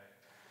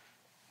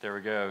There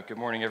we go. Good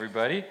morning,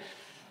 everybody.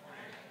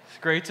 It's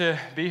great to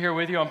be here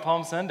with you on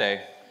Palm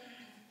Sunday,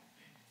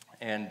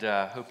 and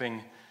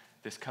hoping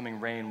this coming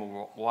rain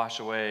will wash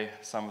away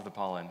some of the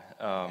pollen.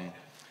 And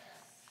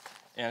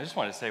I just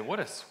wanted to say, what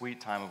a sweet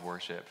time of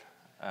worship.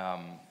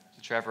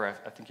 Trevor,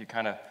 I think you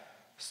kind of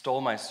stole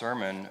my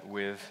sermon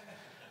with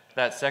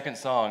that second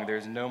song,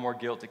 There's No More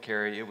Guilt to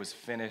Carry. It was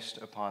finished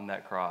upon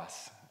that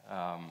cross.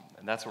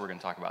 And that's what we're going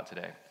to talk about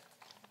today.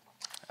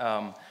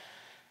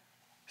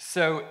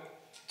 So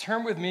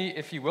turn with me,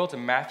 if you will, to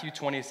Matthew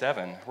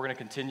 27. We're going to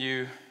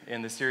continue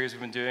in the series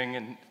we've been doing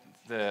in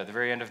the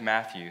very end of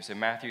Matthew. So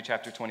Matthew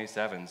chapter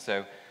 27.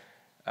 So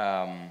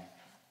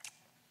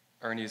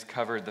Ernie's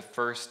covered the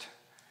first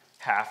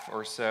half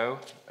or so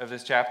of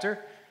this chapter,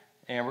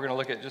 and we're going to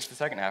look at just the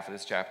second half of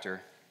this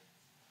chapter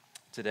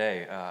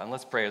today. And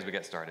let's pray as we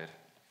get started.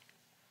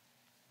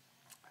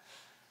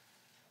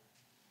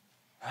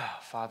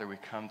 Father, we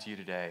come to you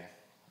today.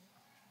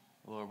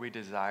 Lord, we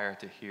desire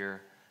to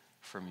hear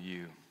from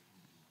you.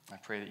 I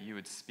pray that you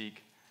would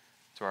speak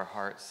to our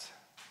hearts.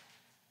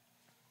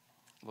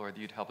 Lord, that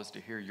you'd help us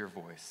to hear your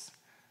voice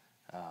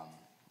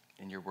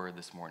in your word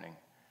this morning.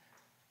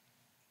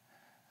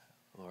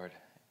 Lord,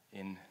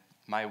 in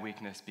my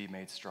weakness be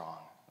made strong,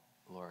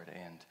 Lord,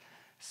 and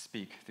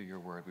speak through your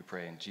word, we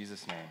pray in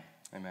Jesus' name.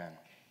 Amen.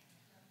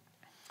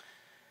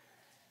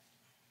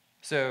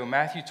 So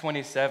Matthew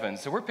 27,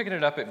 so we're picking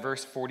it up at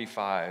verse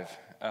 45,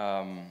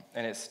 and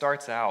it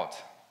starts out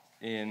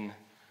in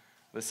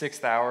the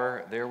sixth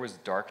hour, there was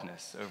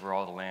darkness over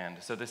all the land.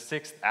 So the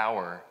sixth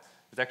hour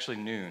is actually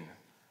noon.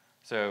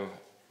 So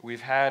we've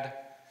had,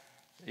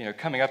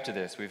 coming up to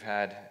this, we've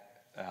had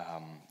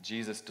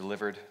Jesus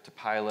delivered to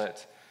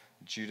Pilate.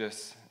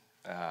 Judas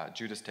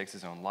takes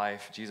his own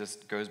life. Jesus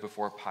goes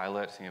before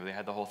Pilate. They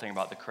had the whole thing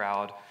about the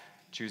crowd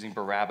choosing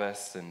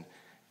Barabbas, and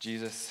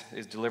Jesus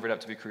is delivered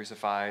up to be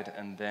crucified.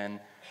 And then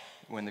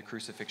when the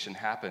crucifixion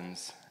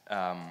happens,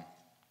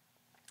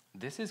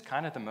 this is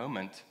kind of the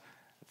moment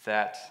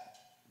that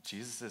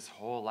Jesus'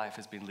 whole life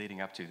has been leading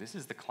up to. This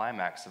is the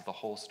climax of the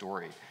whole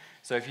story.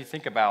 So if you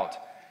think about,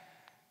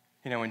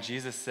 when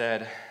Jesus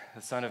said,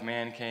 the Son of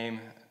Man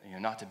came,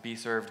 not to be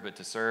served, but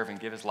to serve and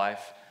give his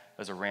life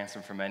as a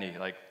ransom for many,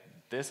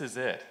 this is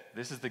it.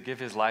 This is the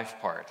give his life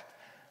part.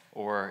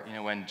 Or,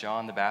 when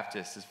John the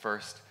Baptist is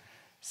first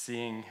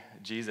seeing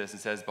Jesus and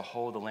says,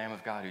 behold the Lamb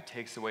of God who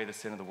takes away the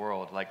sin of the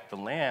world. The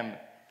lamb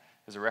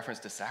is a reference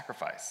to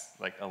sacrifice,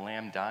 like a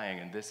lamb dying,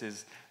 and this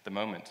is the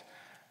moment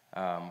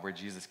where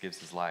Jesus gives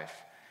his life.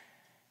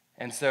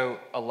 And so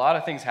a lot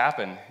of things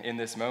happen in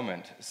this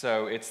moment.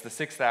 So it's the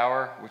sixth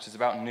hour, which is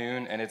about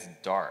noon, and it's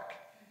dark.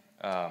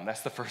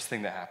 That's the first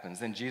thing that happens.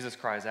 Then Jesus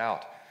cries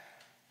out,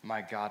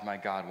 my God,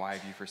 why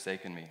have you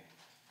forsaken me?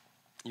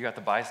 You got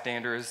the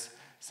bystanders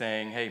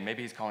saying, hey,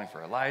 maybe he's calling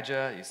for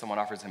Elijah. Someone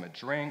offers him a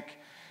drink.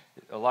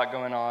 A lot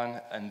going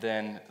on. And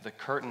then the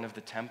curtain of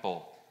the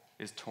temple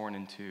is torn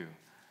in two,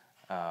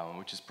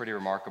 which is pretty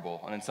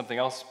remarkable. And then something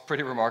else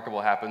pretty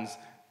remarkable happens.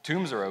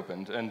 Tombs are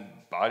opened, and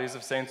bodies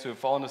of saints who have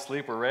fallen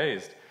asleep were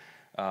raised.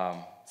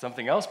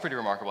 Something else pretty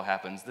remarkable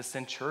happens. The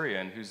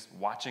centurion who's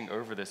watching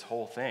over this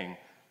whole thing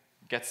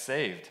gets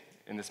saved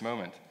in this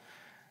moment.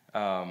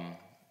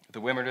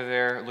 The women are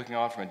there looking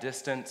on from a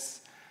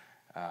distance.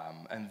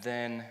 And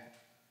then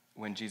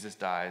when Jesus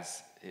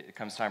dies, it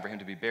comes time for him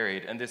to be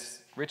buried. And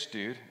this rich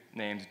dude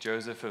named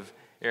Joseph of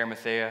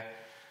Arimathea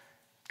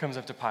comes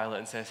up to Pilate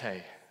and says,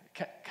 hey,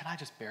 can I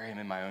just bury him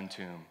in my own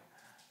tomb?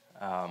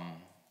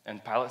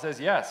 And Pilate says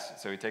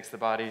yes. So he takes the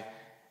body,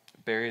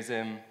 buries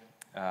him,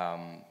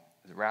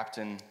 wrapped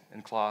in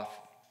cloth.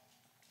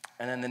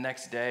 And then the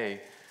next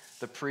day,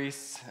 the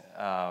priests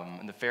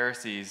and the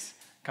Pharisees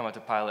come up to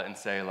Pilate and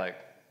say,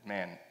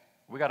 man,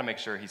 we got to make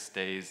sure he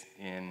stays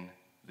in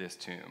this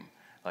tomb.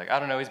 I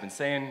don't know, he's been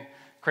saying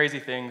crazy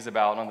things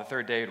about on the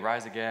third day he'd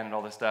rise again and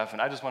all this stuff,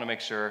 and I just want to make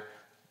sure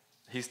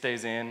he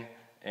stays in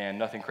and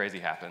nothing crazy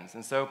happens.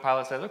 And so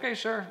Pilate says, okay,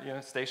 sure,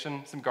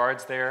 station some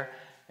guards there,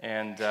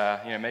 and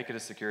make it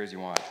as secure as you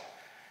want.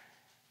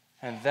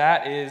 And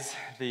that is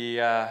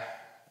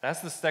that's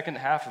the second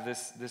half of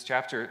this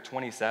chapter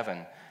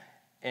 27.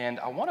 And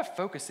I want to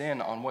focus in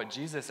on what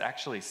Jesus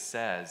actually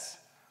says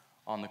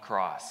on the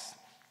cross.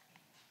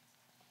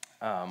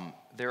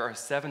 There are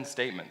 7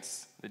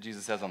 statements that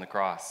Jesus says on the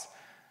cross,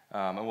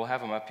 and we'll have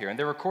them up here. And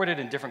they're recorded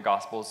in different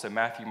Gospels, so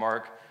Matthew,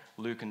 Mark,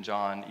 Luke, and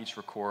John each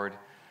record,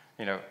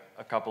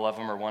 a couple of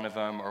them or one of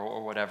them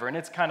or whatever. And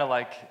it's kind of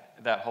like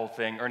that whole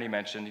thing Ernie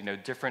mentioned,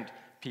 different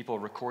people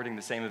recording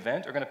the same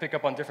event are going to pick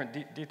up on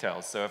different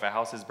details. So if a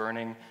house is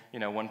burning,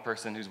 one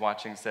person who's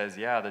watching says,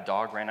 yeah, the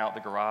dog ran out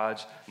the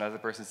garage. Another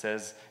person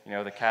says,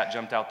 the cat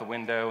jumped out the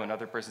window.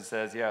 Another person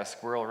says, yeah, a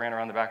squirrel ran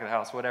around the back of the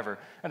house, whatever.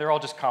 And they're all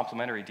just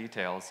complementary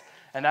details.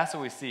 And that's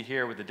what we see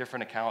here with the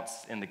different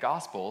accounts in the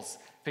Gospels,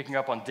 picking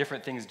up on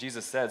different things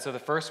Jesus said. So the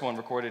first one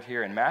recorded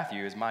here in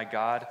Matthew is, my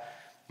God,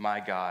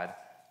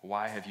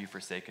 why have you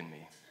forsaken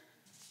me?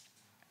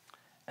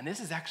 And this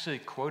is actually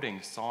quoting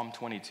Psalm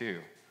 22.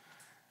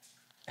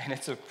 And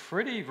it's a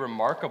pretty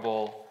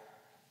remarkable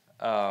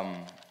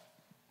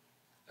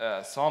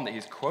psalm that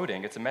he's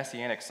quoting, it's a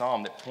messianic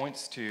psalm that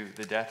points to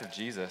the death of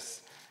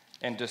Jesus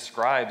and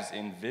describes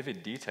in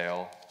vivid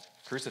detail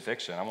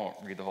crucifixion. I won't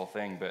read the whole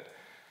thing, but it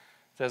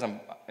says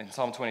in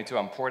Psalm 22,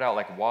 I'm poured out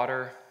like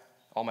water,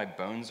 all my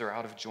bones are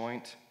out of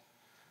joint,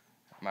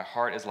 my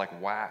heart is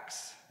like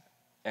wax.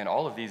 And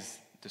all of these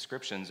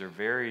descriptions are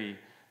very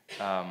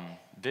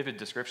vivid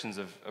descriptions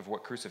of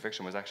what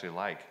crucifixion was actually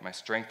like. My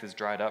strength is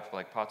dried up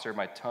like potsherd,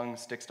 my tongue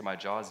sticks to my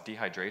jaws.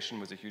 Dehydration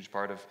was a huge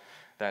part of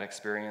that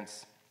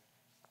experience.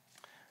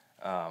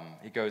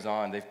 He goes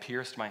on, they've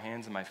pierced my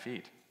hands and my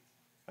feet.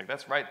 Like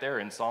that's right there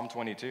in Psalm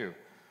 22.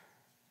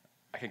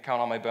 I can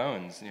count on my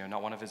bones.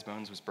 Not one of his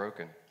bones was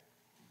broken.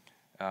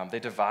 They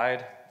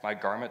divide my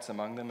garments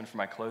among them, and for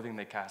my clothing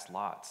they cast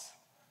lots.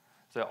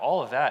 So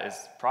all of that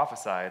is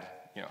prophesied,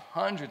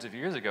 hundreds of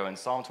years ago in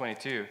Psalm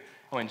 22.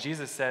 When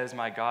Jesus says,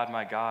 my God,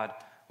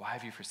 why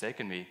have you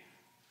forsaken me?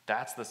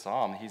 That's the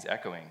psalm he's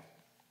echoing.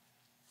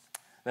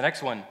 The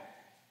next one,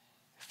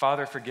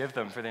 Father, forgive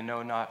them, for they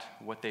know not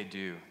what they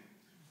do.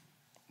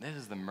 This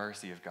is the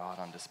mercy of God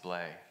on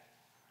display.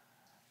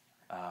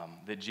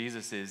 That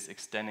Jesus is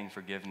extending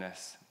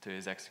forgiveness to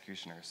his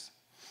executioners.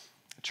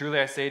 Truly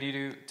I say to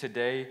you,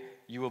 today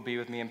you will be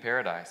with me in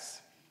paradise.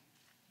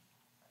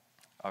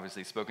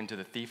 Obviously spoken to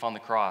the thief on the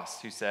cross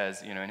who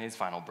says, in his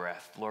final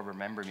breath, Lord,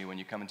 remember me when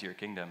you come into your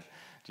kingdom.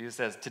 Jesus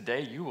says,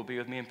 today you will be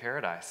with me in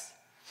paradise.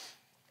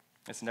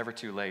 It's never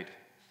too late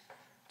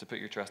to put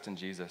your trust in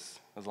Jesus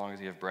as long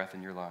as you have breath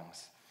in your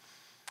lungs.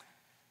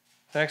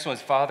 The next one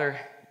is, Father,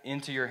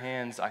 into your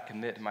hands I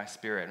commit my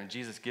spirit. And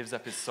Jesus gives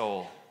up his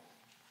soul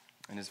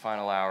in his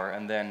final hour.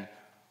 And then,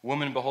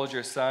 woman, behold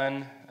your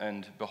son,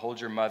 and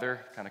behold your mother,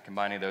 kind of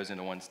combining those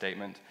into one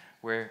statement,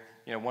 where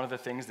one of the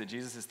things that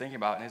Jesus is thinking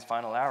about in his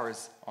final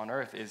hours on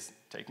earth is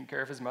taking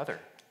care of his mother,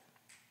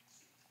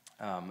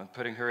 and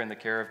putting her in the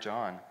care of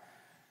John.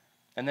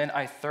 And then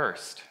I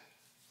thirst.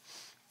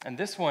 And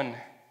this one,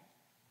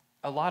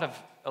 a lot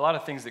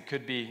of things that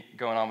could be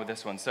going on with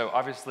this one. So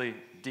obviously,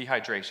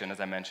 dehydration, as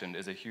I mentioned,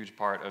 is a huge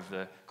part of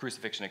the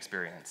crucifixion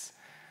experience.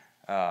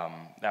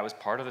 That was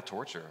part of the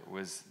torture,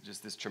 was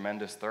just this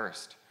tremendous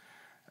thirst.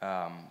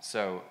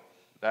 So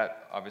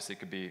that obviously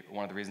could be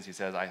one of the reasons he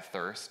says, I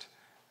thirst.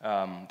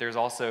 There's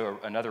also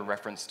another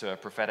reference to a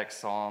prophetic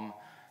psalm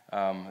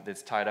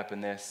that's tied up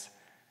in this.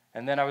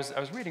 And then I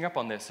was reading up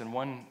on this, and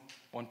one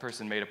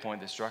person made a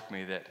point that struck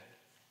me that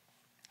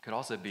could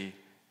also be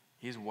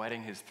he's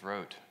wetting his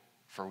throat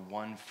for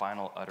one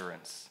final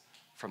utterance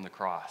from the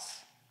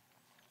cross.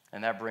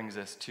 And that brings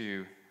us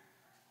to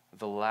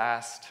the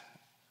last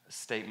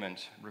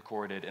statement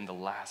recorded in the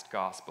last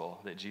gospel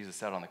that Jesus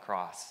said on the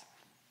cross.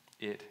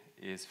 It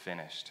is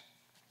finished.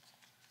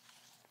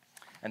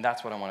 And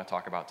that's what I want to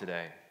talk about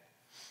today.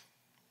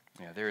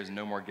 There is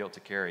no more guilt to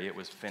carry. It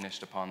was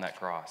finished upon that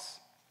cross.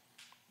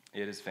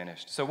 It is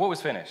finished. So what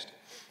was finished?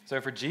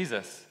 So for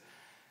Jesus,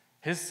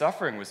 his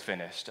suffering was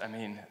finished.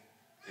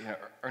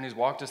 Ernie's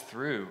walked us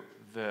through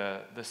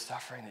the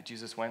suffering that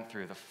Jesus went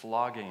through, the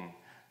flogging,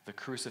 the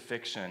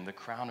crucifixion, the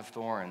crown of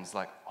thorns,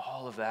 like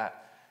all of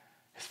that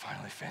is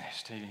finally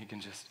finished. He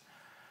can just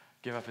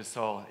give up his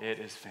soul. It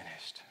is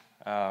finished.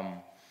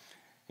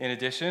 In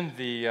addition,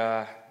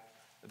 the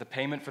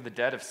payment for the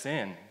debt of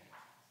sin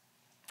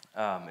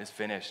is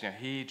finished.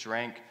 He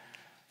drank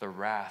the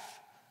wrath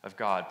of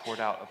God poured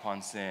out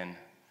upon sin.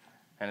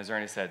 And as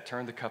Ernie said,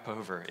 turned the cup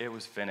over. It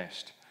was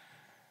finished.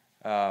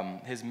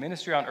 His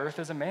ministry on earth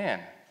as a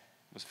man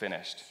was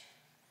finished.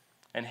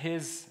 And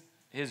his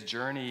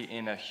journey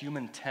in a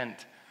human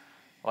tent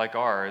like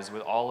ours,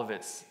 with all of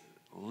its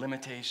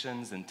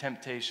limitations and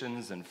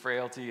temptations and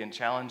frailty and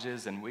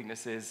challenges and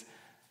weaknesses,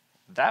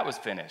 that was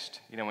finished.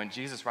 When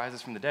Jesus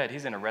rises from the dead,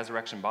 he's in a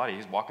resurrection body.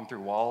 He's walking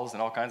through walls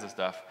and all kinds of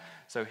stuff.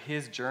 So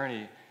his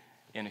journey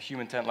in a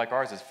human tent like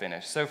ours is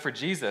finished. So for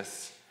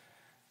Jesus,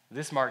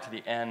 this marked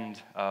the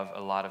end of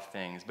a lot of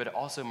things, but it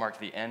also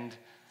marked the end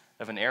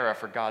of an era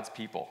for God's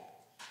people.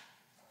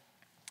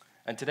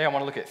 And today I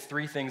want to look at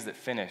three things that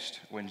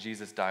finished when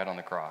Jesus died on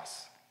the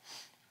cross.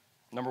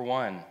 Number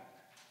one,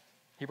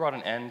 he brought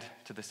an end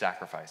to the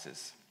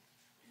sacrifices.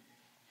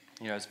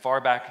 As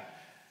far back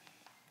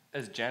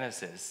as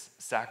Genesis,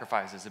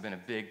 sacrifices have been a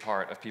big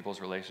part of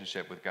people's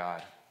relationship with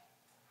God.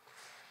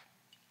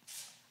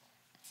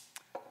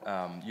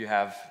 You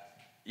have,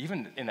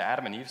 even in the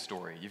Adam and Eve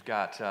story, you've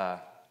got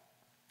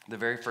the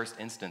very first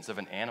instance of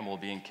an animal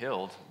being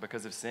killed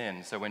because of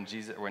sin. So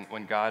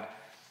when God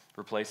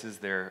replaces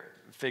their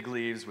fig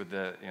leaves with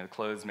the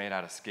clothes made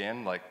out of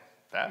skin,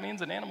 that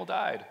means an animal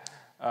died.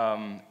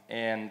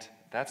 And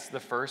that's the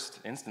first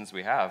instance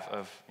we have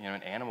of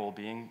an animal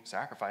being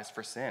sacrificed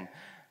for sin.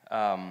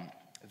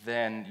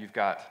 Then you've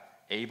got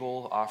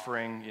Abel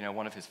offering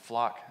one of his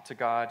flock to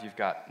God. You've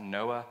got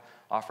Noah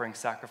offering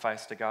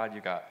sacrifice to God.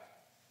 You've got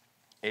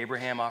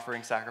Abraham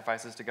offering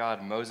sacrifices to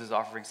God, Moses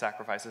offering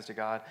sacrifices to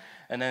God.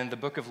 And then in the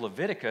book of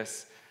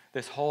Leviticus,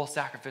 this whole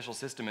sacrificial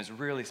system is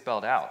really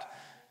spelled out.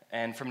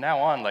 And from now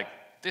on,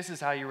 this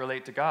is how you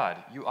relate to God.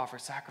 You offer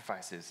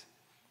sacrifices.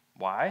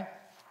 Why?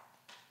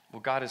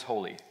 Well, God is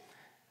holy.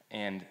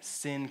 and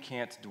sin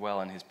can't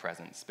dwell in his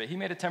presence. But he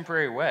made a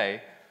temporary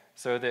way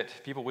so that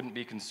people wouldn't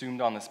be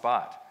consumed on the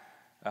spot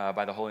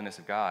by the holiness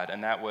of God.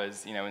 And that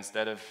was,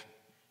 instead of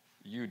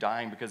you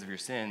dying because of your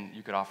sin,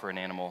 you could offer an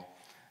animal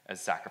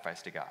as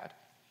sacrifice to God.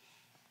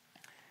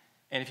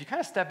 And if you kind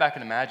of step back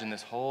and imagine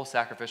this whole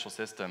sacrificial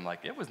system,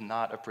 it was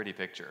not a pretty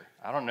picture.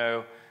 I don't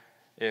know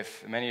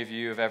if many of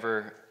you have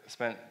ever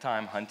spent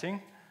time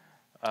hunting.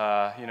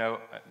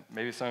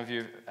 Maybe some of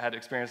you had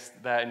experienced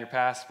that in your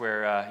past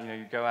where,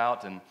 you go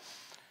out and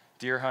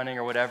deer hunting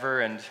or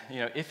whatever, and,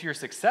 if you're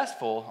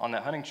successful on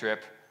that hunting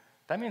trip,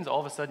 that means all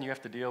of a sudden you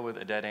have to deal with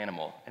a dead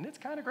animal, and it's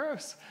kind of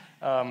gross.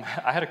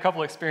 I had a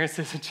couple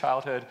experiences in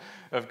childhood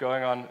of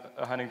going on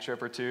a hunting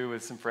trip or two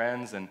with some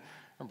friends, and I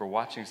remember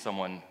watching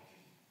someone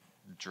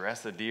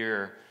dress a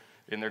deer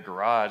in their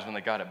garage when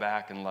they got it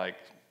back, and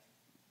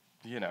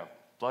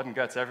blood and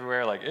guts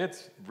everywhere.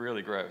 It's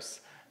really gross.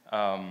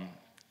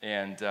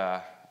 And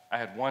I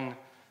had one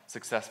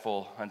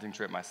successful hunting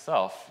trip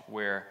myself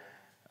where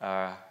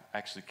I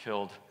actually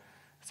killed,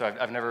 so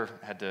I've never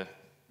had to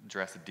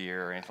dress a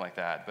deer or anything like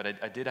that, but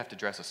I did have to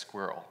dress a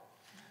squirrel.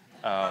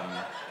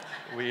 My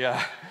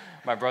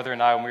brother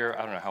and I, when we were,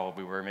 I don't know how old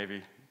we were,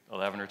 maybe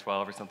 11 or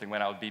 12 or something,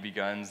 went out with BB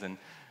guns, and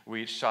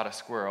we each shot a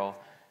squirrel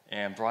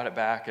and brought it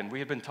back, and we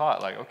had been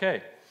taught,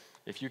 okay,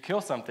 if you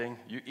kill something,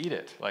 you eat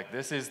it.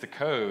 This is the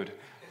code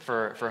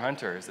for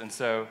hunters. And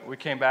so we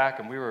came back,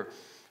 and we were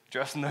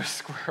dressing those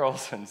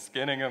squirrels and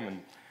skinning them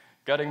and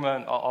gutting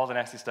them and all the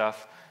nasty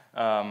stuff.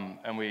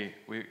 And we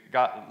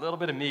got a little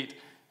bit of meat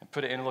and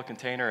put it in a little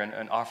container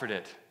and offered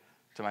it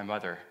to my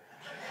mother.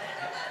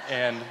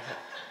 And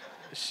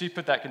she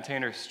put that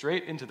container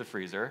straight into the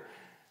freezer,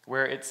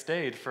 where it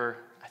stayed for,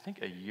 I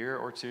think, a year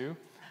or two,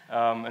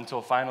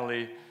 until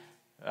finally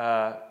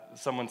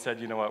someone said,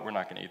 you know what, we're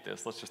not going to eat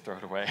this. Let's just throw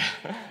it away.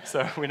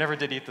 So we never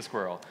did eat the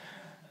squirrel.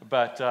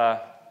 But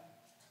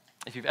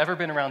if you've ever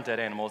been around dead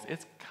animals,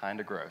 it's kind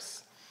of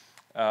gross.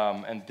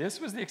 And this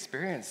was the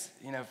experience,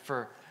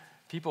 for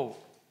people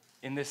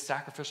in this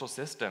sacrificial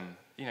system.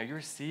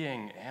 You're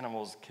seeing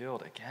animals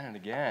killed again and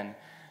again,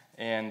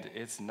 and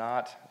it's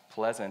not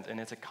pleasant, and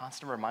it's a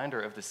constant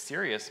reminder of the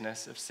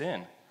seriousness of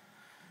sin.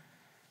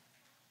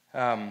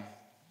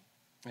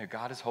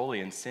 God is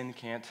holy, and sin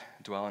can't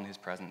dwell in his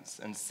presence.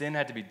 And sin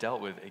had to be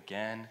dealt with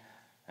again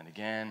and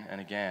again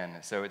and again.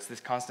 So it's this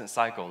constant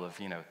cycle of,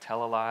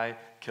 tell a lie,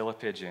 kill a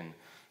pigeon,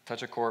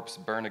 touch a corpse,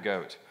 burn a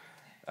goat.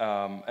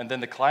 And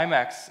then the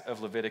climax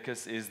of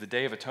Leviticus is the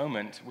Day of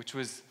Atonement, which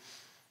was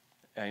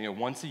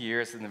once a year.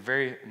 It's in the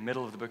very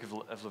middle of the book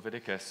of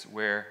Leviticus,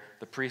 where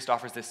the priest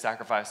offers this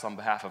sacrifice on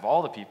behalf of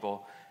all the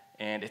people.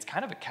 And it's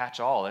kind of a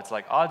catch-all. It's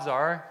odds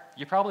are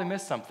you probably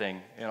missed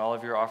something in all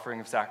of your offering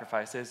of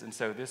sacrifices. And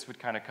so this would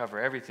kind of cover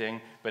everything,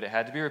 but it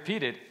had to be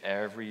repeated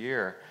every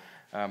year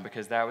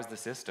because that was the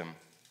system.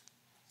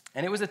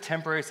 And it was a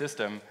temporary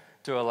system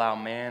to allow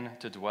man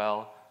to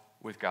dwell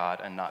with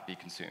God and not be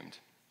consumed.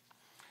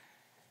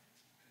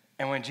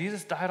 And when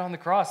Jesus died on the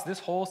cross, this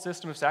whole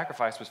system of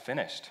sacrifice was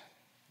finished.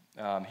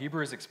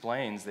 Hebrews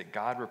explains that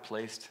God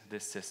replaced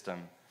this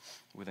system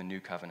with a new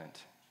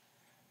covenant.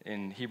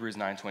 In Hebrews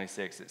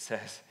 9:26, it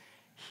says,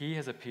 "He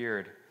has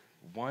appeared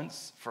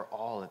once for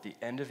all at the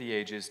end of the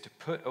ages to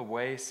put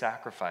away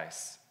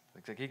sacrifice."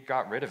 He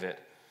got rid of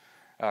it.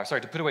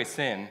 To put away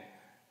sin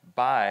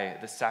by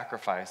the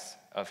sacrifice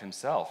of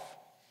himself.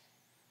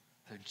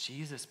 So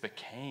Jesus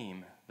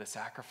became the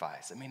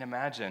sacrifice.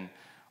 Imagine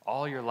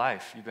all your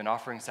life you've been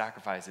offering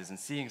sacrifices and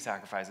seeing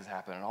sacrifices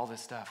happen and all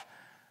this stuff.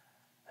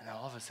 And then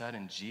all of a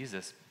sudden,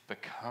 Jesus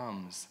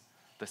becomes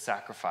the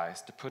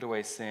sacrifice to put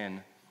away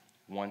sin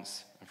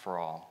once and for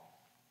all.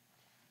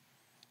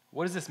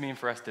 What does this mean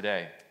for us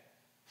today?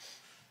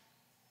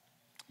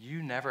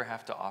 You never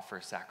have to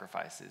offer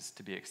sacrifices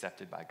to be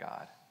accepted by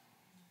God.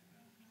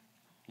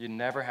 You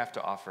never have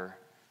to offer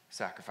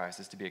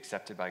sacrifices to be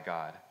accepted by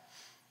God.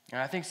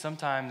 And I think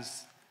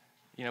sometimes,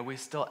 we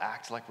still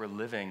act like we're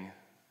living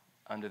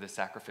under the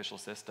sacrificial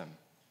system.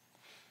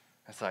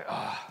 It's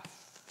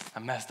I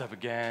messed up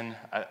again.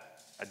 I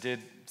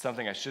did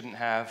something I shouldn't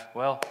have.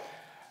 Well,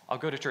 I'll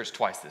go to church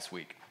twice this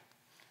week.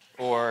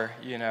 Or,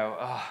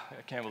 I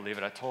can't believe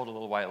it. I told a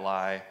little white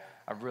lie.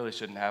 I really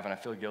shouldn't have, and I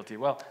feel guilty.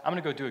 Well, I'm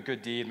going to go do a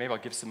good deed. Maybe I'll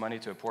give some money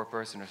to a poor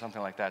person or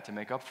something like that to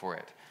make up for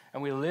it.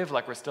 And we live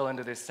like we're still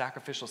under this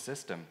sacrificial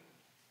system.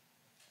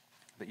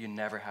 But you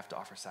never have to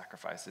offer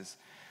sacrifices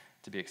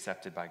to be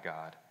accepted by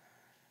God.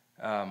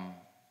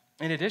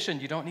 In addition,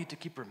 you don't need to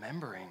keep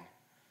remembering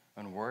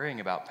and worrying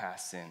about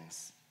past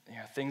sins.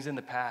 Things in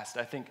the past.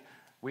 I think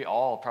we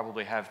all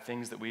probably have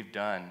things that we've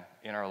done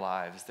in our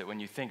lives that when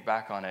you think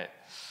back on it,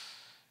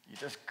 you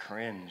just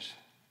cringe.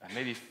 And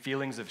maybe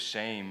feelings of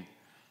shame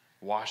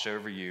wash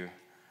over you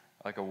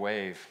like a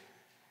wave.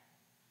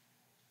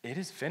 It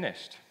is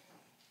finished.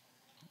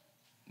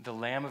 The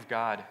Lamb of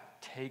God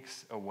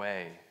takes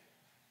away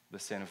the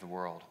sin of the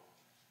world.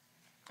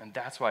 And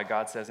that's why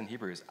God says in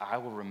Hebrews, I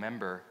will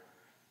remember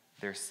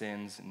their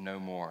sins no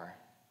more.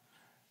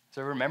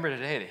 So remember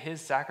today that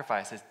his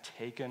sacrifice has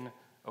taken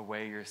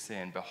away your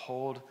sin.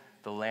 Behold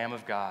the Lamb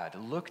of God.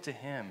 Look to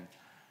him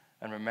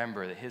and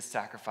remember that his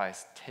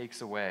sacrifice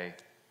takes away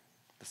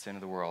the sin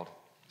of the world.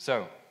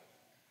 So,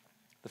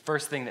 the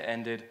first thing that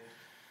ended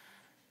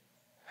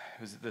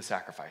was the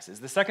sacrifices.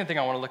 The second thing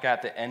I want to look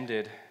at that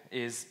ended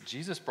is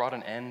Jesus brought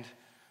an end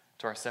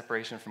to our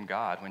separation from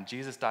God. When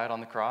Jesus died on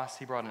the cross,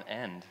 he brought an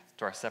end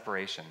to our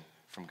separation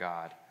from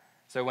God.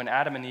 So when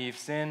Adam and Eve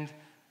sinned,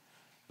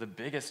 the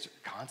biggest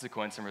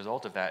consequence and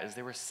result of that is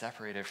they were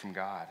separated from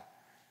God.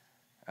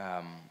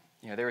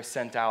 They were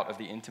sent out of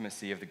the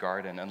intimacy of the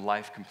garden, and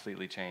life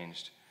completely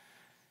changed.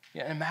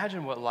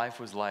 Imagine what life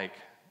was like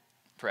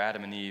for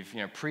Adam and Eve,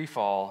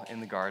 pre-fall in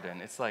the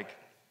garden. It's like,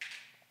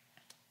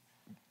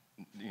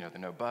 there are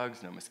no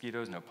bugs, no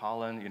mosquitoes, no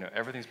pollen,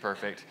 everything's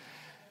perfect.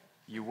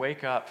 You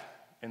wake up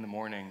in the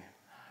morning,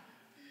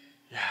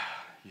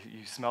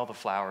 you smell the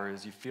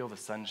flowers, you feel the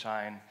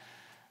sunshine,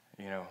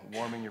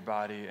 warming your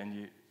body, and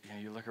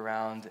you look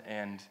around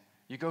and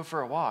you go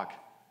for a walk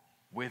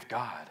with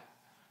God.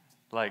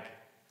 Like,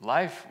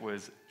 life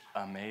was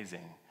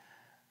amazing.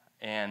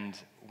 And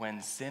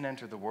when sin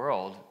entered the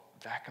world,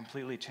 that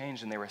completely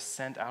changed, and they were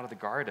sent out of the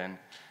garden.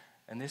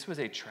 And this was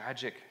a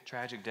tragic,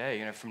 tragic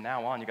day. From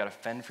now on, you got to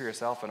fend for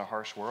yourself in a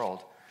harsh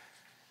world.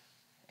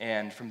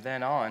 And from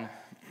then on,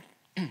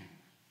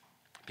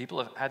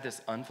 people have had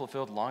this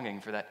unfulfilled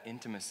longing for that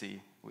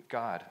intimacy with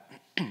God.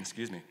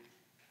 Excuse me.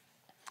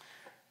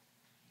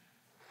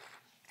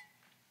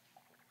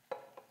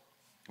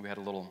 We had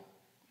a little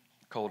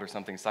cold or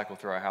something cycle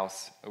through our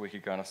house a week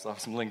ago, and I still have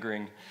some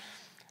lingering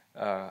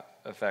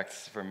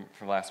effects from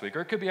last week.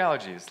 Or it could be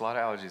allergies. A lot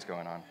of allergies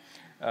going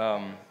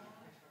on.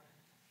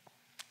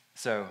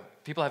 So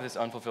people have this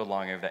unfulfilled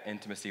longing of that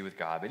intimacy with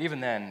God. But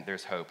even then,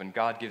 there's hope. And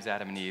God gives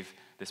Adam and Eve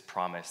this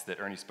promise that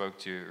Ernie spoke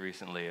to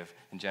recently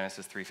in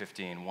Genesis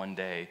 3:15. One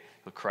day,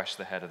 he'll crush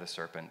the head of the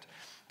serpent.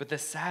 But the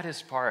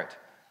saddest part,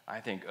 I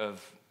think,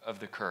 of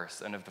the curse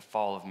and of the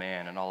fall of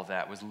man and all of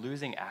that was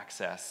losing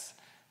access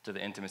to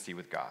the intimacy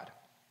with God.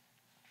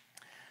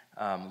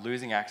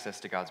 Losing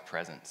access to God's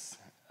presence.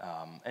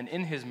 And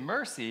in his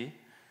mercy,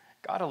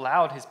 God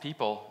allowed his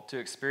people to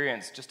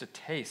experience just a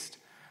taste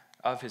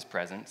of his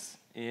presence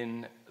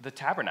in the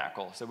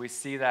tabernacle. So we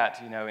see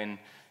that,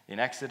 in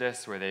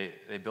Exodus, where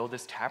they build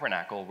this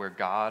tabernacle where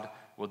God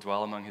will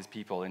dwell among his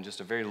people in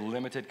just a very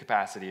limited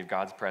capacity of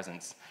God's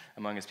presence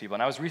among his people.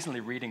 And I was recently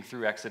reading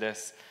through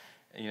Exodus,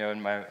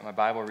 in my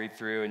Bible read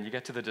through, and you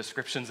get to the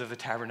descriptions of the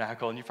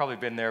tabernacle, and you've probably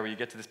been there where you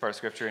get to this part of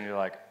Scripture and you're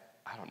like,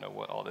 I don't know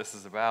what all this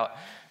is about.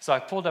 So I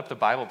pulled up the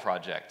Bible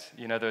Project,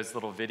 those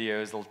little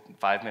videos, little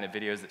 5-minute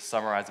videos that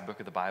summarize the book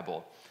of the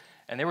Bible.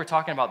 And they were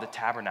talking about the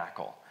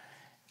tabernacle.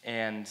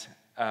 And,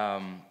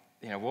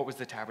 what was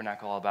the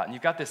tabernacle all about? And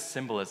you've got this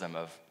symbolism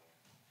of,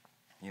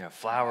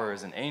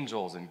 flowers and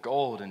angels and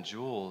gold and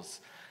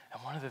jewels.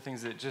 And one of the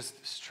things that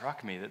just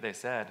struck me that they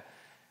said,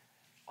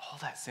 all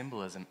that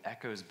symbolism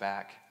echoes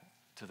back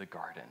to the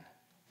garden.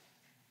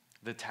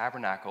 The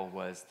tabernacle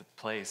was the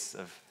place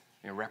of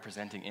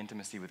representing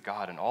intimacy with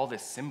God, and all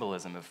this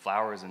symbolism of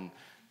flowers and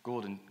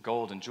gold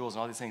and jewels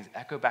and all these things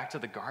echo back to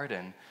the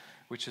garden,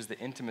 which is the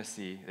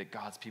intimacy that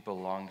God's people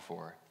longed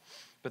for.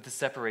 But the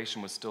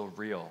separation was still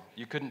real.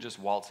 You couldn't just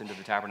waltz into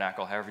the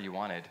tabernacle however you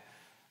wanted.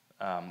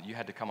 You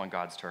had to come on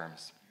God's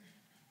terms.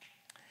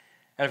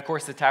 And of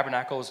course, the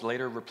tabernacle was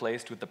later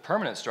replaced with the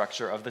permanent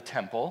structure of the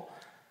temple,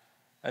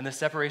 and the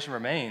separation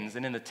remains.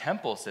 And in the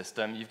temple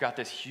system, you've got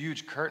this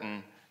huge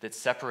curtain that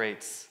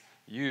separates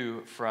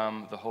you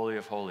from the Holy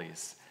of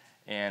Holies.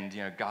 And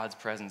God's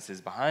presence is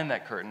behind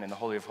that curtain in the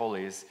Holy of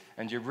Holies,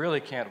 and you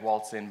really can't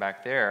waltz in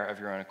back there of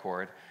your own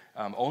accord.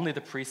 Only the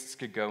priests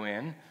could go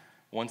in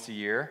once a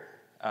year.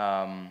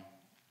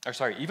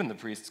 Even the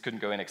priests couldn't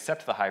go in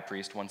except the high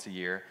priest once a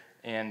year.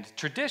 And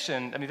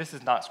tradition, this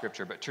is not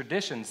scripture, but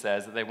tradition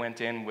says that they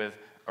went in with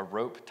a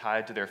rope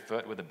tied to their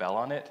foot with a bell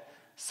on it,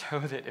 so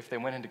that if they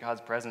went into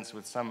God's presence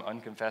with some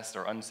unconfessed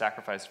or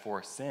unsacrificed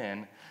for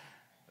sin,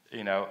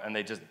 and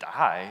they just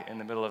die in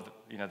the middle of,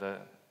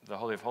 the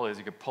Holy of Holies,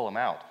 you could pull them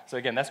out. So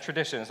again, that's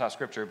tradition, it's not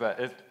scripture, but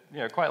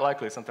it's, quite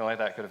likely something like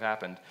that could have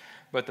happened.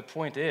 But the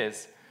point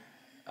is,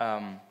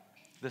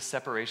 the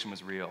separation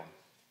was real.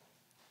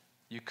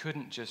 You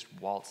couldn't just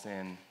waltz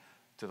in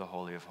to the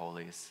Holy of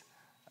Holies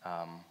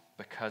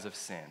because of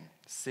sin.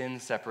 Sin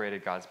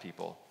separated God's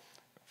people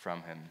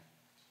from him.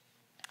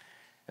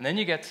 And then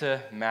you get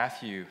to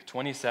Matthew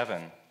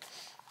 27,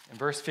 in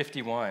verse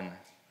 51.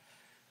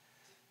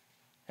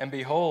 And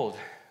behold,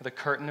 the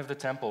curtain of the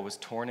temple was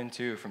torn in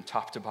two from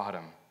top to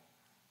bottom.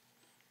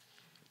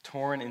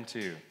 Torn in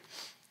two.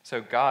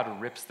 So God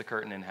rips the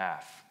curtain in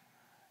half.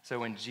 So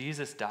when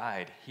Jesus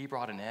died, he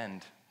brought an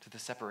end to the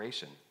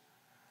separation.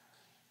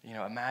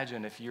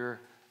 Imagine if you're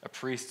a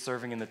priest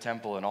serving in the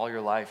temple and all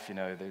your life,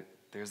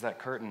 there's that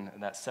curtain,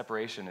 and that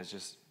separation is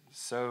just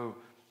so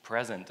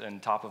present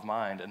and top of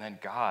mind. And then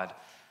God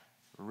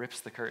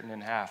rips the curtain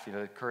in half.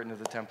 The curtain of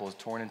the temple is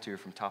torn in two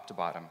from top to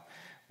bottom.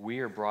 We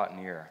are brought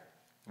near.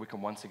 We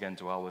can once again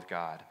dwell with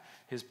God.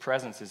 His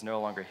presence is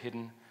no longer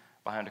hidden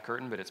behind a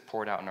curtain, but it's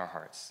poured out in our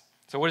hearts.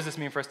 So what does this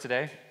mean for us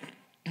today?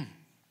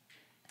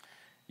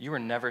 You are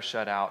never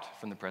shut out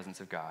from the presence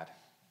of God.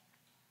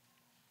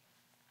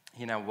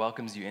 He now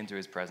welcomes you into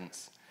his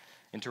presence,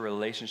 into a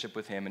relationship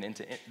with him, and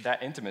into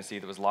that intimacy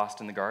that was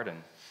lost in the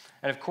garden.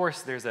 And of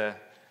course, there's a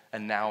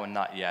now and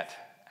not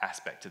yet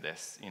aspect to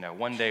this.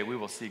 One day we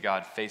will see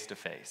God face to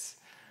face.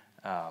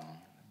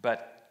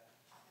 But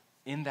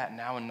in that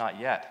now and not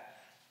yet,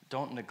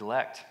 don't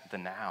neglect the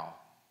now.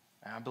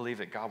 And I believe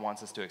that God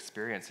wants us to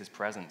experience his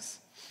presence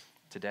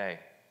today.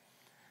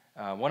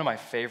 One of my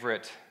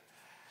favorite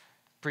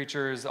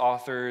preachers,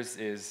 authors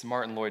is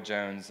Martin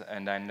Lloyd-Jones,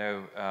 and I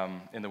know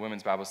in the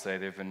Women's Bible Study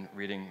they've been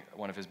reading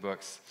one of his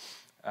books.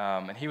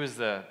 And he was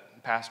the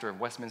pastor of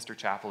Westminster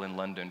Chapel in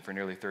London for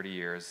nearly 30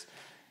 years.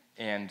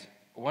 And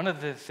one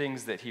of the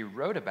things that he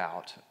wrote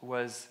about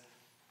was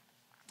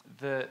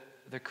the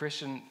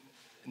Christian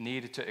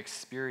need to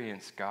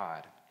experience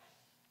God.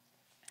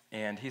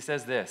 And he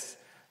says this: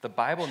 the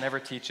Bible never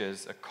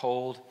teaches a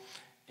cold,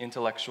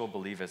 intellectual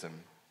believism,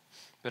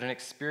 but an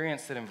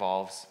experience that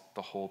involves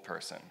the whole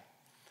person.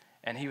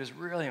 And he was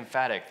really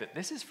emphatic that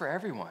this is for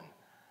everyone.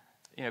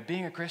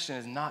 Being a Christian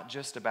is not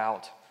just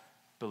about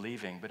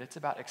believing, but it's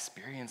about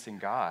experiencing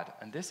God.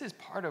 And this is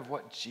part of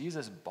what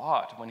Jesus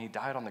bought when he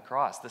died on the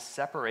cross. The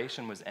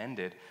separation was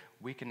ended.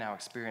 We can now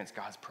experience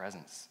God's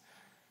presence.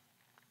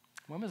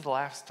 When was the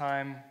last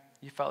time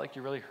you felt like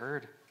you really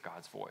heard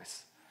God's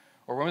voice?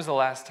 Or when was the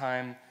last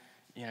time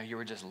you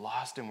were just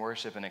lost in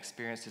worship and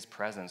experienced his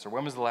presence? Or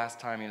when was the last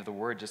time the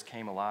word just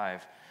came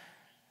alive?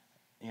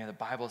 The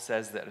Bible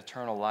says that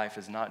eternal life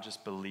is not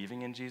just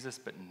believing in Jesus,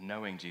 but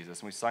knowing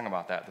Jesus. And we sung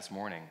about that this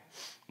morning.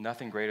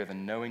 Nothing greater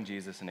than knowing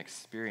Jesus and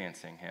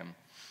experiencing him.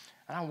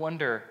 And I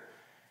wonder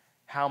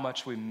how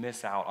much we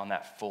miss out on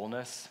that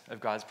fullness of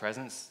God's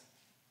presence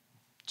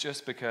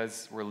just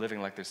because we're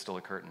living like there's still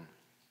a curtain.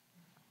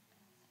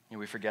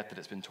 We forget that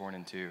it's been torn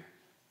in two.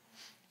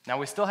 Now,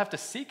 we still have to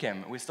seek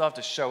him. We still have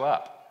to show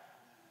up.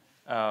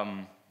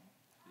 I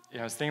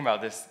was thinking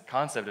about this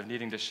concept of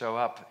needing to show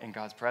up in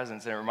God's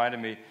presence, and it reminded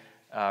me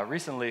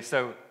recently,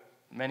 so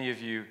many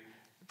of you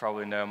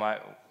probably know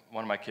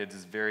one of my kids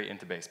is very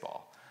into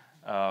baseball.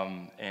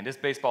 And it's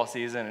baseball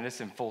season, and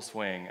it's in full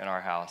swing in our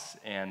house.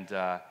 And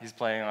he's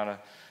playing on a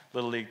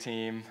little league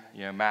team,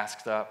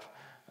 masked up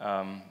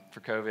for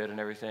COVID and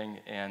everything.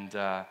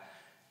 And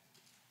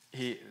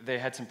they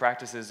had some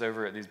practices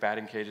over at these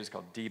batting cages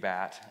called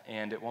D-Bat.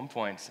 And at one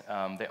point,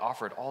 they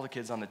offered all the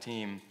kids on the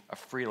team a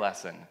free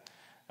lesson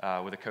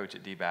with a coach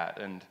at D-Bat.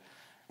 And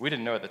we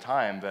didn't know at the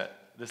time, but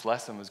this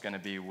lesson was going to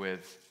be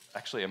with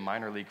actually a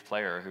minor league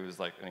player who was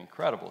like an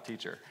incredible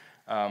teacher.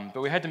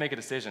 But we had to make a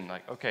decision,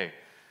 like, okay,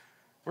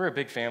 we're a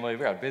big family,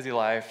 we got a busy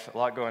life, a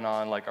lot going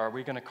on, like, are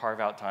we going to carve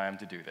out time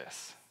to do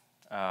this?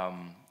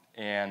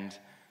 And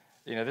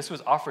this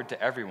was offered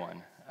to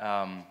everyone.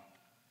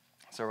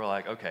 So we're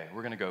like, okay,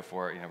 we're going to go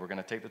for it. We're going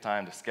to take the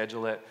time to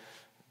schedule it,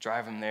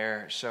 drive him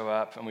there, show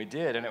up, and we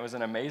did, and it was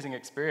an amazing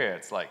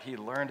experience. Like, he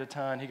learned a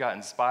ton, he got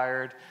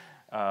inspired,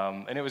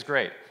 and it was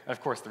great. And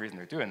of course, the reason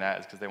they're doing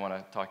that is because they want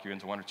to talk you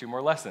into one or two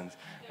more lessons.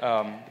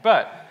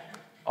 But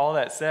all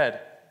that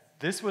said,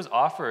 this was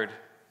offered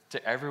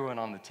to everyone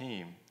on the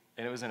team,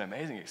 and it was an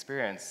amazing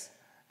experience.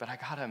 But I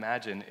got to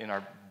imagine in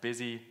our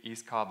busy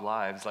East Cobb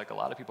lives, like, a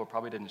lot of people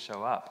probably didn't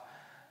show up.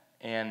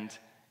 And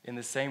in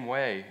the same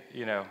way,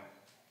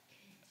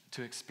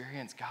 to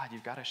experience God,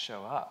 you've got to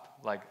show up.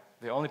 Like,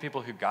 the only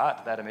people who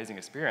got that amazing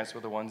experience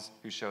were the ones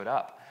who showed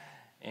up.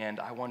 And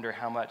I wonder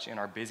how much in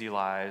our busy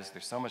lives,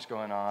 there's so much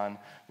going on,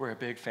 we're a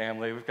big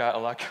family, we've got a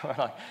lot going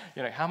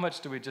on, how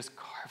much do we just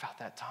carve out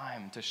that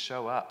time to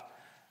show up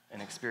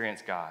and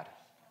experience God?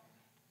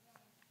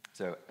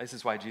 So this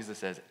is why Jesus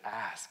says,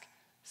 ask,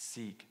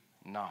 seek,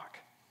 knock,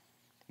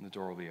 and the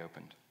door will be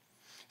opened.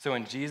 So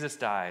when Jesus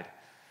died,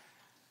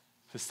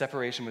 the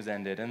separation was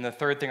ended. And the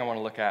third thing I want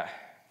to look at,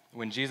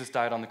 when Jesus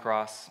died on the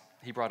cross,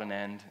 he brought an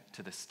end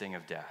to the sting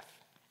of death.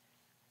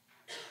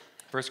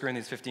 1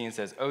 Corinthians 15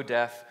 says, "O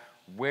death,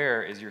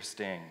 where is your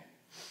sting?"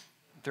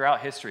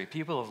 Throughout history,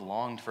 people have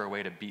longed for a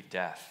way to beat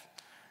death,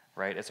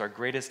 right? It's our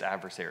greatest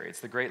adversary. It's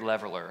the great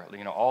leveler.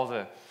 All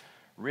the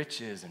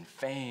riches and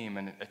fame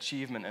and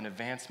achievement and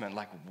advancement,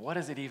 like, what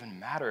does it even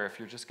matter if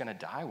you're just going to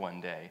die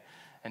one day?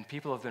 And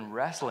people have been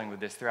wrestling with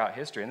this throughout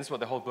history. And this is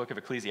what the whole book of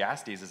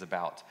Ecclesiastes is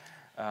about.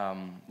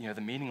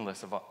 The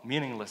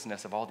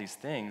meaninglessness of all these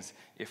things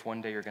if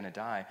one day you're going to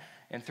die.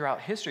 And throughout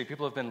history,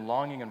 people have been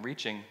longing and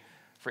reaching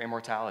for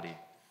immortality.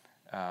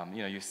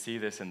 You see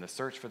this in the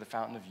search for the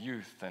fountain of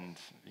youth and,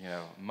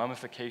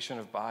 mummification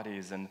of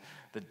bodies and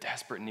the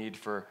desperate need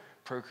for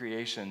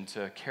procreation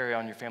to carry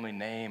on your family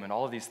name and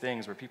all of these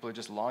things where people are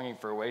just longing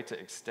for a way to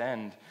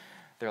extend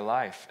their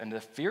life. And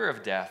the fear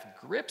of death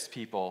grips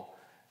people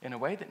in a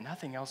way that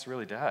nothing else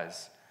really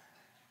does.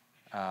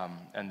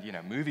 And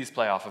movies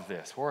play off of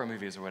this, horror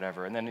movies or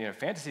whatever. And then,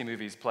 fantasy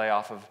movies play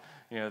off of,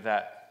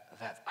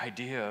 that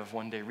idea of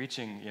one day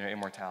reaching,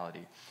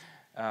 immortality.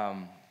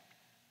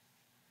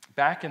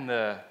 Back in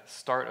the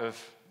start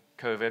of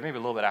COVID, maybe a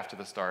little bit after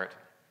the start,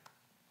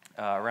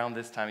 around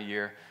this time of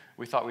year,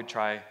 we thought we'd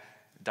try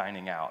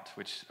dining out,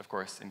 which, of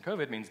course, in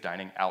COVID means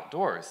dining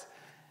outdoors.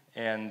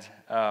 And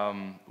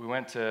we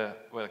went to,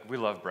 we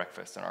love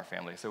breakfast in our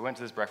family, so we went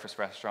to this breakfast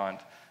restaurant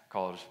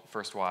called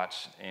First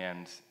Watch,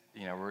 and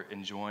we're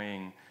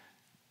enjoying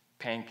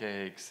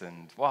pancakes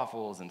and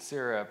waffles and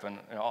syrup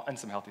and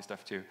some healthy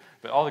stuff too,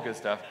 but all the good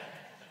stuff.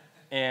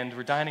 And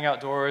we're dining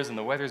outdoors, and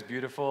the weather's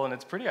beautiful, and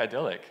it's pretty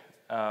idyllic.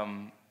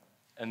 And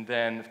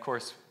then, of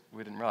course,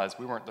 we didn't realize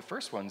we weren't the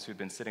first ones who'd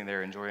been sitting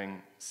there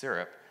enjoying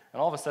syrup,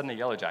 and all of a sudden a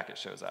yellow jacket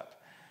shows up.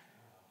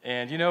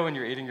 And when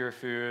you're eating your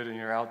food and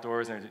you're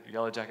outdoors and a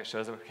yellow jacket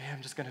shows up, okay,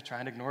 I'm just going to try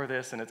and ignore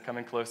this, and it's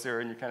coming closer,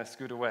 and you kind of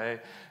scoot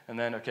away, and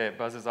then, okay, it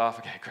buzzes off,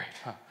 okay,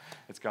 great,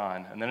 it's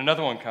gone. And then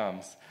another one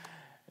comes,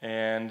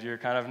 and you're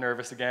kind of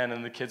nervous again,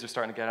 and the kids are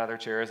starting to get out of their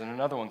chairs, and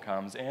another one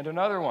comes, and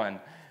another one.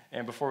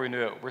 And before we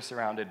knew it, we're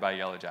surrounded by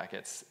yellow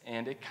jackets.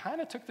 And it kind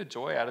of took the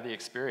joy out of the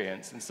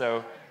experience. And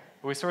so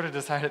we sort of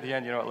decided at the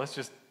end, let's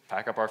just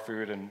pack up our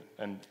food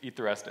and eat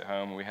the rest at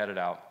home, and we headed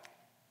out.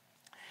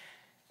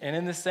 And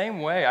in the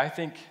same way, I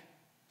think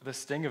the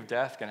sting of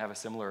death can have a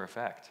similar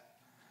effect.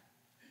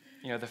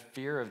 The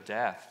fear of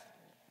death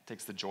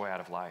takes the joy out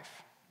of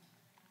life.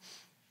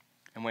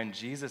 And when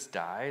Jesus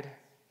died,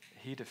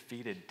 he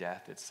defeated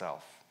death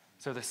itself.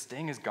 So the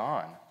sting is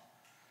gone.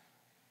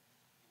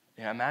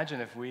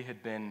 Imagine if we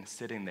had been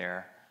sitting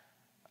there,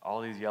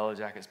 all these yellow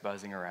jackets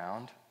buzzing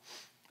around,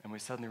 and we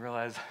suddenly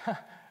realized,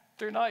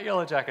 they're not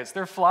yellow jackets,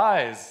 they're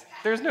flies.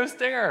 There's no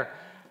stinger.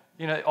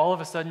 All of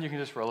a sudden you can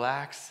just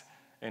relax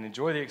and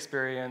enjoy the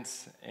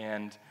experience,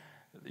 and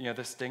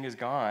the sting is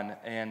gone.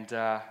 And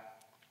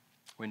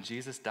when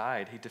Jesus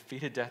died, he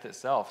defeated death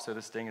itself, so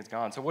the sting is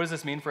gone. So what does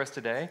this mean for us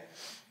today?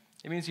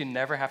 It means you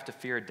never have to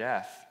fear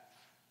death,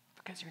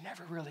 because you're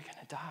never really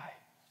going to die.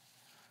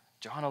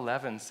 John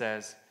 11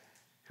 says,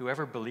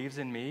 "Whoever believes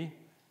in me,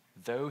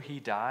 though he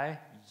die,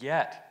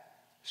 yet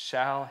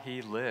shall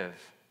he live."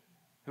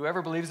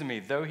 Whoever believes in me,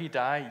 though he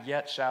die,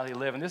 yet shall he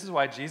live. And this is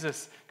why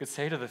Jesus could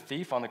say to the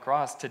thief on the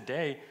cross,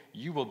 "Today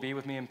you will be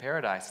with me in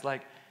paradise."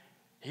 Like,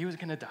 he was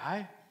going to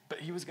die, but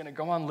he was going to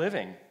go on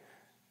living.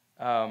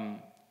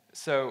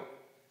 So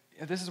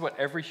this is what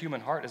every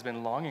human heart has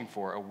been longing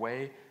for, a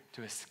way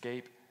to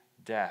escape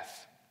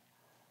death.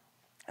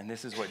 And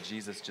this is what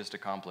Jesus just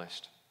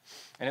accomplished.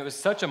 And it was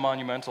such a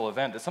monumental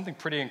event that something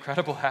pretty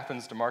incredible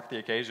happens to mark the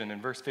occasion. In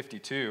verse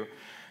 52,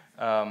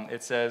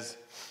 it says,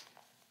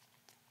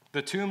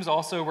 "The tombs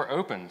also were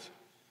opened,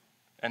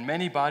 and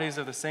many bodies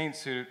of the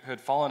saints who had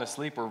fallen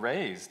asleep were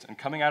raised. And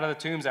coming out of the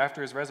tombs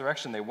after his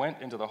resurrection, they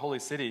went into the holy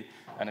city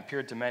and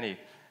appeared to many."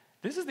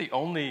 This is the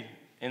only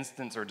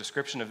instance or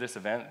description of this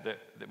event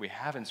that we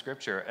have in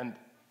Scripture. And,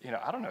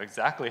 I don't know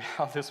exactly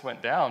how this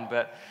went down,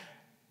 but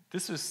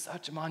this was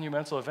such a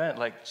monumental event.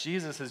 Like,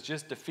 Jesus has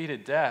just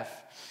defeated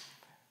death,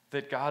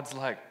 that God's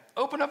like,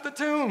 open up the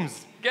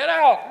tombs, get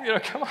out.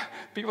 Come on.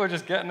 People are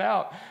just getting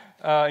out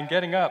and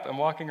getting up and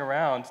walking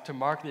around to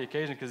mark the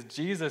occasion, because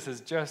Jesus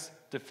has just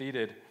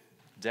defeated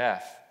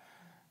death.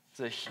 It's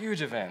a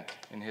huge event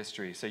in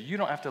history. So you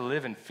don't have to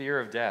live in fear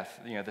of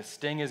death. The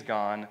sting is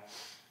gone.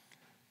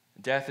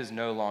 Death is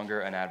no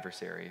longer an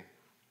adversary.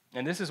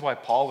 And this is why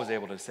Paul was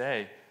able to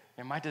say,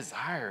 my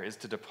desire is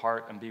to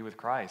depart and be with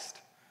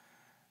Christ.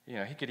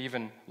 He could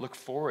even look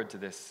forward to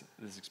this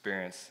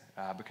experience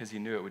because he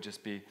knew it would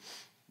just be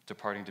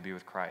departing to be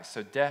with Christ.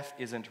 So death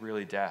isn't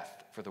really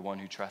death for the one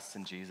who trusts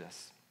in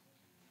Jesus.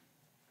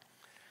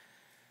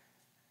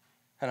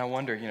 And I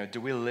wonder,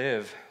 do we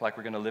live like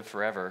we're going to live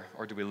forever,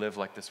 or do we live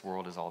like this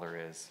world is all there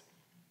is?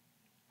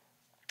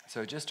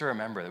 So just to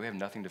remember that we have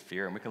nothing to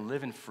fear, and we can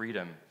live in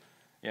freedom,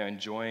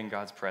 enjoying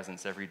God's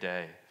presence every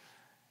day.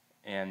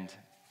 And,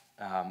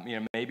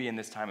 maybe in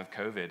this time of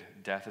COVID,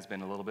 death has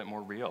been a little bit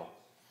more real.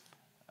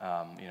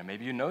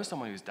 Maybe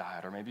someone who's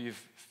died, or maybe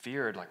you've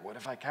feared, like, what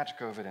if I catch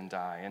COVID and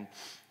die? And,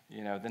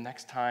 the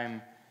next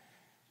time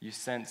you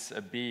sense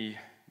a bee,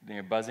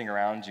 buzzing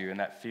around you, and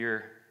that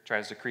fear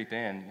tries to creep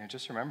in,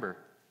 just remember,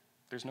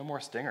 there's no more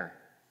stinger.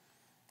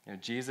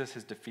 Jesus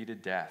has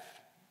defeated death.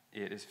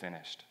 It is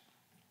finished.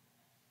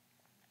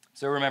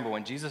 So remember,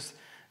 when Jesus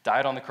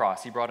died on the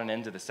cross, he brought an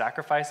end to the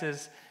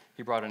sacrifices,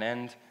 he brought an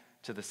end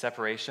to the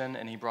separation,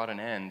 and he brought an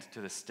end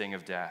to the sting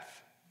of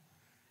death.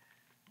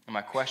 And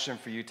my question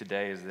for you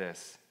today is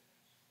this: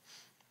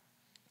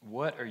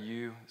 what are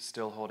you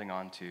still holding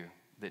on to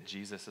that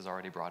Jesus has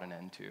already brought an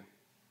end to?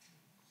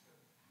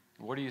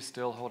 What are you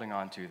still holding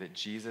on to that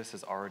Jesus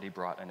has already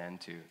brought an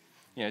end to?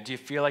 Do you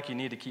feel like you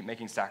need to keep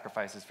making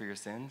sacrifices for your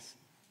sins?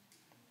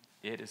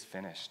 It is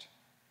finished.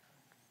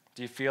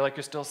 Do you feel like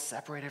you're still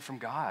separated from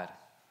God?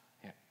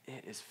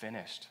 It is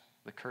finished.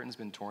 The curtain's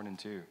been torn in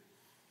two.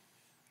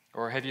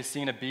 Or have you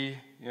seen a bee,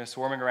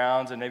 swarming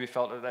around and maybe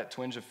felt that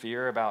twinge of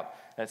fear about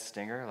that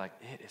stinger? Like,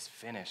 it is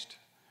finished.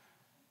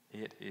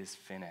 It is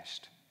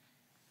finished.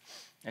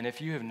 And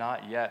if you have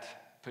not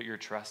yet put your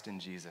trust in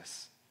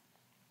Jesus,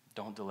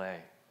 don't delay.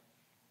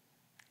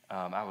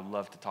 I would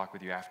love to talk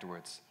with you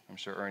afterwards. I'm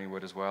sure Ernie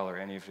would as well, or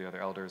any of the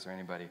other elders or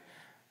anybody,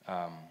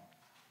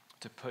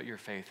 to put your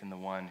faith in the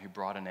one who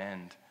brought an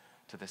end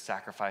to the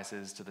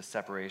sacrifices, to the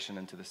separation,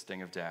 and to the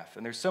sting of death.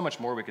 And there's so much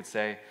more we could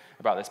say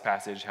about this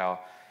passage, how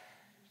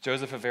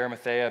Joseph of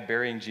Arimathea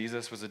burying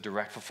Jesus was a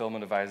direct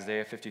fulfillment of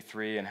Isaiah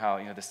 53, and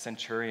how the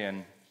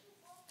centurion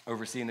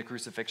overseeing the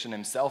crucifixion,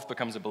 himself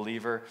becomes a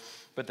believer.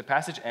 But the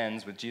passage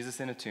ends with Jesus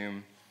in a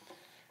tomb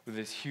with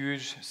this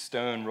huge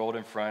stone rolled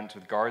in front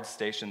with guards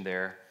stationed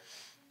there.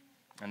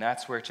 And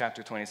that's where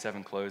chapter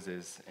 27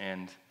 closes.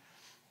 And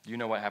you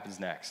know what happens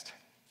next.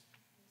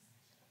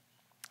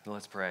 So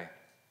let's pray.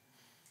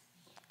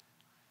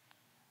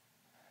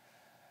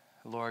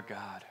 Lord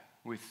God,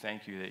 we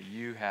thank you that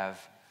you have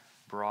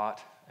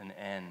brought an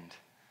end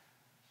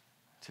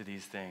to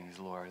these things,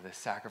 Lord. The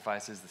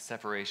sacrifices, the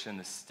separation,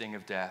 the sting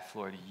of death,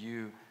 Lord,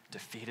 you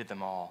defeated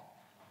them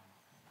all.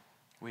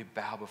 We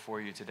bow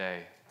before you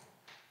today,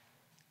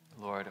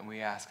 Lord, and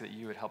we ask that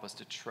you would help us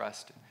to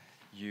trust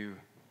you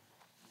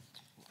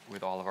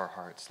with all of our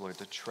hearts, Lord,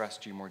 to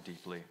trust you more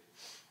deeply.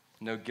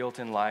 No guilt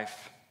in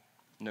life,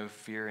 no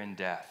fear in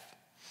death.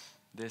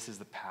 This is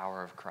the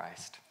power of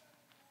Christ.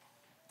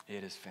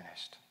 It is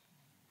finished.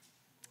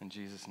 In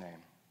Jesus'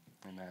 name,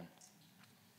 amen.